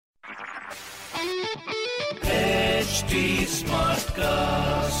Smartcast.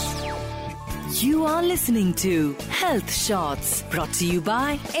 You are listening to Health Shots brought to you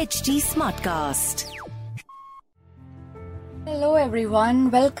by HT Smartcast. Hello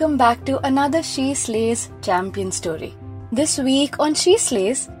everyone, welcome back to another She Slays champion story. This week on She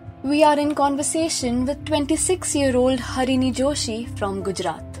Slays, we are in conversation with 26-year-old Harini Joshi from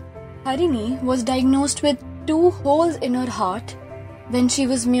Gujarat. Harini was diagnosed with 2 holes in her heart when she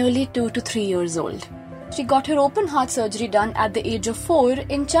was merely 2 to 3 years old. She got her open heart surgery done at the age of 4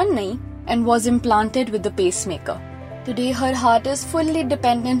 in Chennai and was implanted with the pacemaker. Today her heart is fully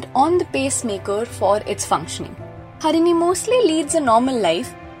dependent on the pacemaker for its functioning. Harini mostly leads a normal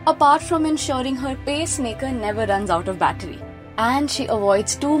life apart from ensuring her pacemaker never runs out of battery, and she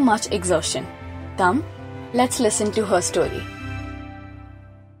avoids too much exertion. Come, let's listen to her story.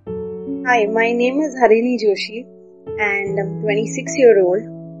 Hi, my name is Harini Joshi and I'm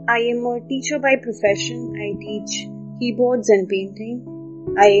 26-year-old. I am a teacher by profession. I teach keyboards and painting.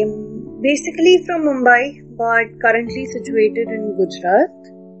 I am basically from Mumbai but currently situated in Gujarat.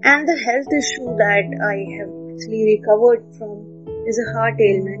 And the health issue that I have actually recovered from is a heart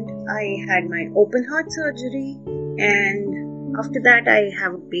ailment. I had my open heart surgery and after that I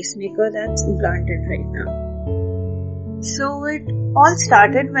have a pacemaker that's implanted right now. So it all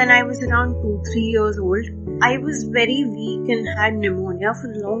started when I was around 2-3 years old. I was very weak and had pneumonia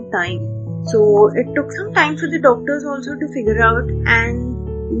for a long time. So it took some time for the doctors also to figure out,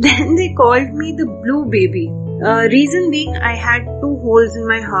 and then they called me the blue baby. Reason being, I had 2 holes in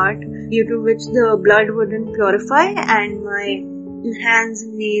my heart due to which the blood wouldn't purify and my hands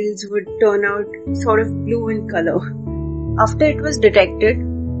and nails would turn out sort of blue in color. After it was detected,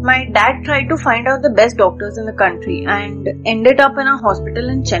 my dad tried to find out the best doctors in the country and ended up in a hospital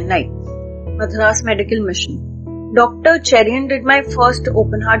in Chennai, Madras Medical Mission. Dr. Cherian did my first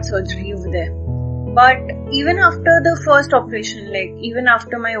open heart surgery over there. But even after the first operation, even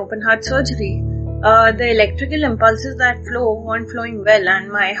after my open heart surgery, the electrical impulses that flow weren't flowing well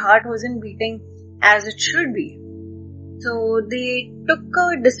and my heart wasn't beating as it should be. So they took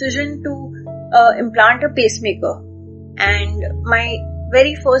a decision to implant a pacemaker, and my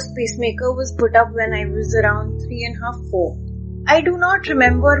very first pacemaker was put up when I was around 3.5-4. I do not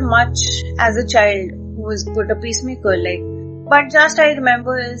remember much as a child who was put a pacemaker but just I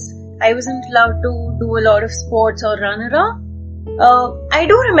remember is I wasn't allowed to do a lot of sports or run around. I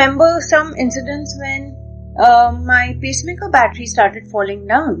do remember some incidents when my pacemaker battery started falling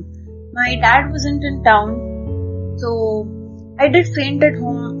down. My dad wasn't in town, so I did faint at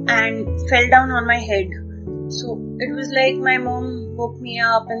home and fell down on my head. So it was like my mom woke me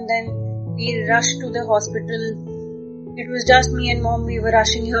up and then we rushed to the hospital. It was just me and mom, we were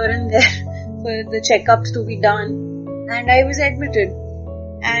rushing here and there for the checkups to be done. And I was admitted.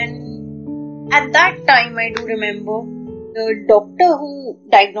 And at that time I do remember the doctor who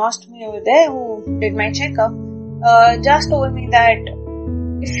diagnosed me over there, who did my checkup, just told me that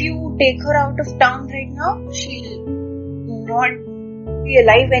if you take her out of town right now, she'll not be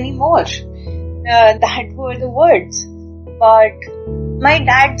alive anymore. That were the words. But my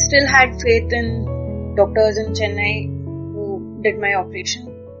dad still had faith in doctors in Chennai who did my operation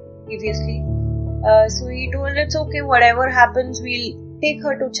previously. So he told, it's okay, whatever happens, we'll take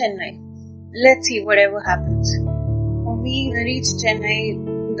her to Chennai. Let's see whatever happens. We reached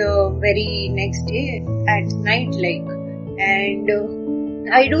Chennai the very next day at night and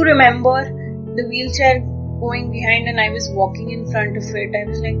I do remember the wheelchair going behind and I was walking in front of it. I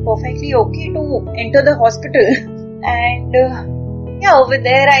was perfectly okay to enter the hospital. And over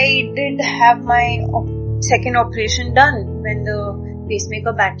there I did have my second operation done when the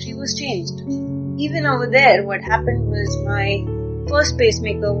pacemaker battery was changed. Even over there, what happened was my first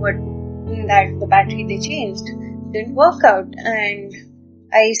pacemaker, that the battery they changed, didn't work out and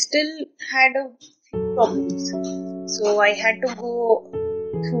I still had a few problems. So I had to go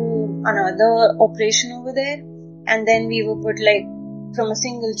through another operation over there, and then we were put from a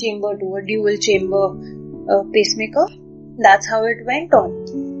single chamber to a dual chamber pacemaker. That's how it went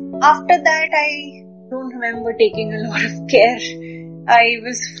on. After that I don't remember taking a lot of care. I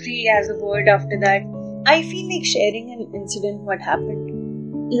was free as a bird after that. I feel like sharing an incident what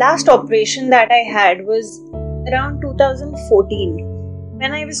happened. Last operation that I had was around 2014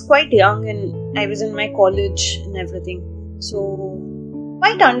 when I was quite young and I was in my college and everything. So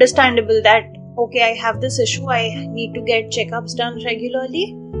quite understandable that okay, I have this issue, I need to get checkups done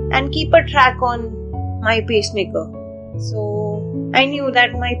regularly and keep a track on my pacemaker. So I knew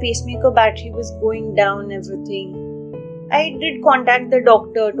that my pacemaker battery was going down, everything. I did contact the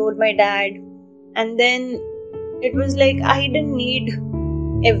doctor, told my dad, and then it was I didn't need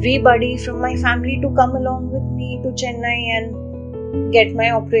everybody from my family to come along with me to Chennai and get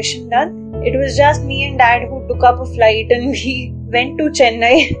my operation done. It was just me and Dad who took up a flight and we went to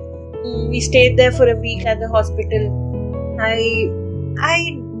Chennai. We stayed there for a week at the hospital. I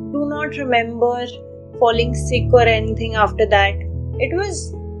do not remember falling sick or anything after that. It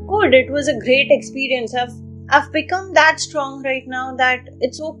was good. It was a great experience. I've become that strong right now that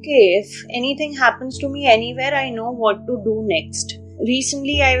it's okay. If anything happens to me anywhere, I know what to do next.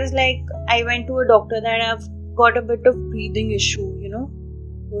 Recently, I went to a doctor that I've got a bit of breathing issue,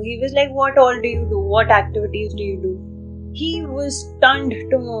 So he was like, what all do you do? What activities do you do? He was stunned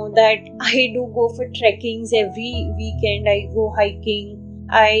to know that I do go for trekkings every weekend. I go hiking.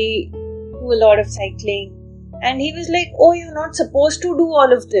 I do a lot of cycling. And he was like, oh, you're not supposed to do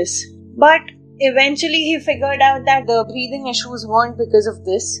all of this. But eventually he figured out that the breathing issues weren't because of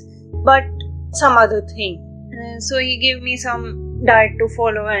this, but some other thing. So he gave me some diet to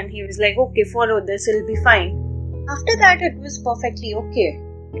follow and he was like, okay, follow this, it'll be fine. After that, it was perfectly okay.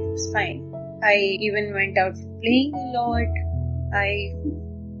 It was fine. I even went out playing a lot. I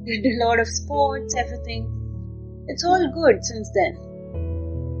did a lot of sports, everything. It's all good since then.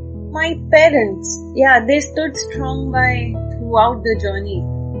 My parents, they stood strong by throughout the journey.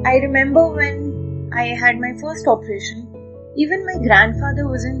 I remember when I had my first operation, even my grandfather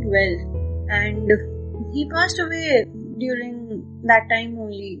wasn't well and he passed away during that time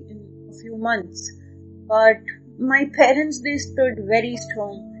only in a few months. But my parents, they stood very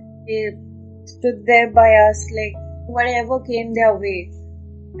strong. They stood there by us like whatever came their way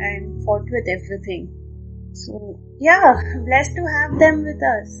and fought with everything. So blessed to have them with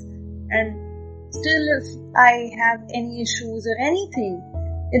us. And still, if I have any issues or anything,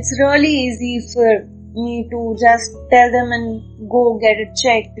 it's really easy for me to just tell them and go get it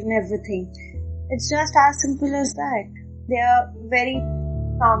checked and everything. It's just as simple as that. They are very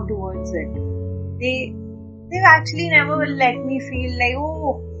calm towards it. They've actually never let me feel like,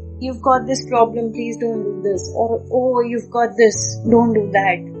 oh, you've got this problem, please don't do this. Or, oh, you've got this, don't do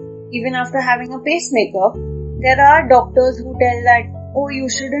that. Even after having a pacemaker, there are doctors who tell that, oh, you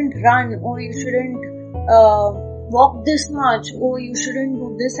shouldn't run, or you shouldn't walk this much, or you shouldn't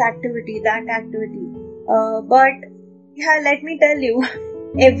do this activity, that activity. But let me tell you,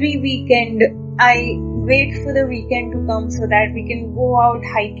 every weekend I wait for the weekend to come so that we can go out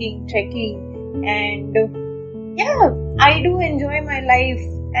hiking, trekking, and I do enjoy my life.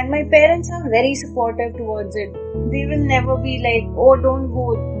 And my parents are very supportive towards it. They will never be like, oh, don't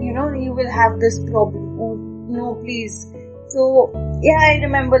go, you will have this problem. Oh, no, please. So, I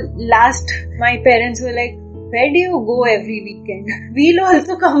remember last, my parents were like, where do you go every weekend? We'll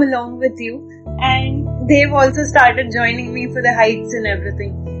also come along with you. And they've also started joining me for the hikes and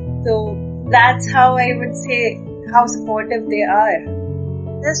everything. So, that's how I would say how supportive they are.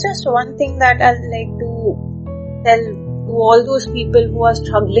 There's just one thing that I'd like to tell to all those people who are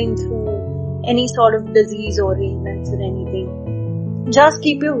struggling through any sort of disease or ailments or anything. Just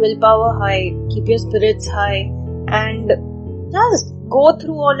keep your willpower high, keep your spirits high, and just go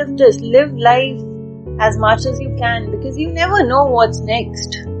through all of this. Live life as much as you can because you never know what's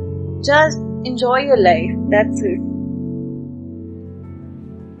next. Just enjoy your life. That's it.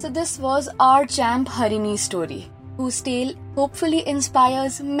 So this was our champ Harini's story, whose tale hopefully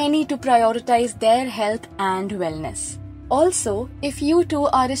inspires many to prioritize their health and wellness. Also, if you too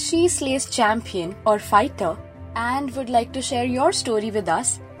are a She Slays champion or fighter and would like to share your story with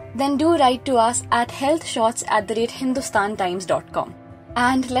us, then do write to us at healthshots@hindustantimes.com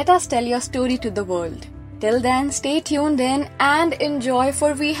and let us tell your story to the world. Till then, stay tuned in and enjoy,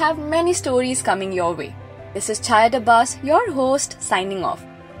 for we have many stories coming your way. This is Chayad Abbas, your host, signing off.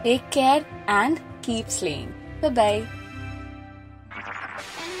 Take care and keep slaying. Bye-bye.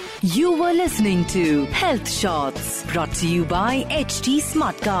 You were listening to Health Shots, brought to you by HT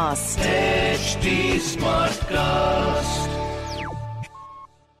Smartcast. HT Smartcast.